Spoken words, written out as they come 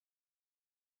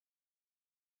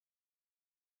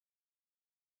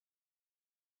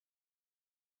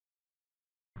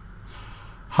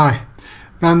Hi.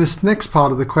 Now in this next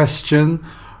part of the question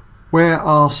we're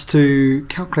asked to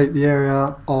calculate the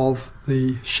area of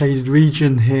the shaded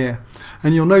region here,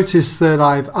 and you'll notice that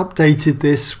I've updated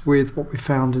this with what we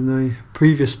found in the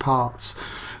previous parts,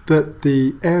 that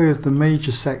the area of the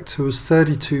major sector was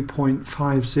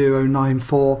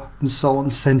 32.5094 and so on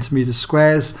centimetre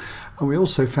squares, and we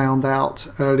also found out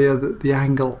earlier that the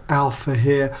angle alpha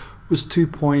here was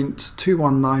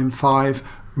 2.2195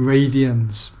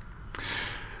 radians.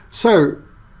 So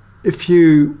if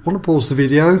you want to pause the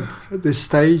video at this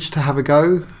stage to have a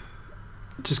go,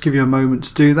 just give you a moment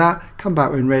to do that, come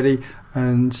back when ready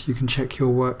and you can check your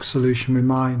work solution with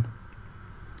mine.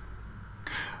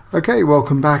 Okay,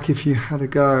 welcome back if you had a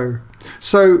go.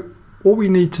 So all we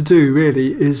need to do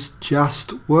really is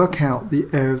just work out the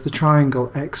area of the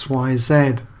triangle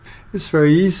XYZ. It's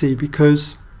very easy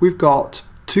because we've got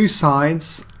two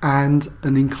sides and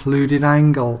an included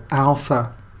angle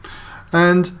alpha.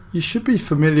 And you should be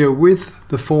familiar with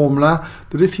the formula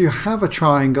that if you have a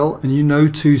triangle and you know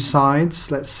two sides,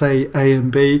 let's say A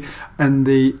and B, and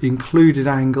the included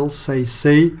angle, say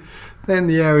C, then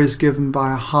the area is given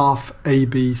by a half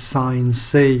AB sine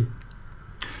C.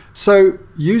 So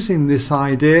using this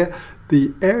idea,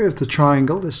 the area of the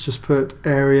triangle, let's just put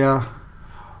area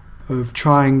of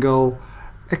triangle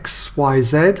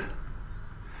XYZ,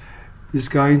 is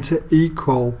going to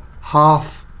equal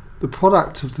half the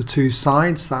product of the two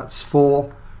sides, that's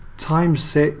 4, times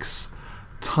 6,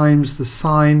 times the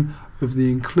sine of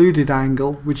the included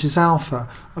angle, which is alpha.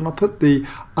 And I'll put the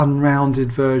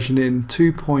unrounded version in,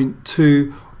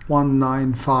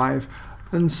 2.2195,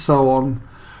 and so on,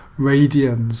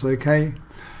 radians, okay?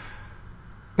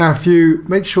 Now if you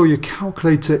make sure your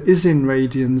calculator is in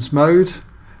radians mode,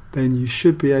 then you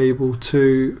should be able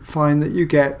to find that you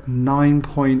get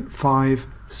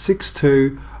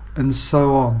 9.562 and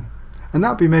so on. And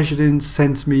that'll be measured in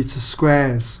centimetre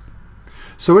squares.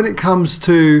 So when it comes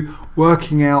to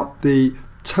working out the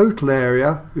total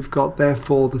area, we've got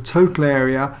therefore the total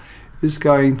area is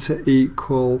going to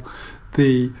equal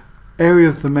the area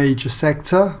of the major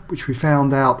sector, which we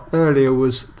found out earlier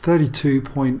was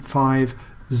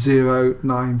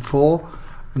 32.5094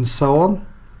 and so on,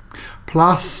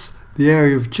 plus the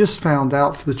area we've just found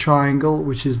out for the triangle,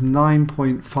 which is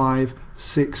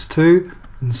 9.562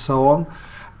 and so on.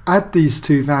 Add these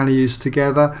two values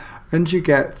together and you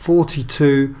get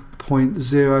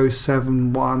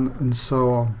 42.071 and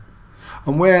so on.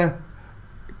 And we're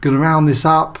going to round this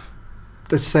up,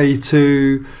 let's say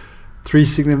to 3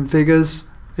 significant figures.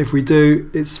 If we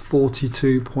do, it's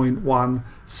 42.1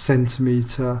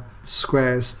 centimetre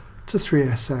squares to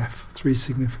 3SF, 3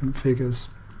 significant figures.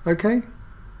 Okay?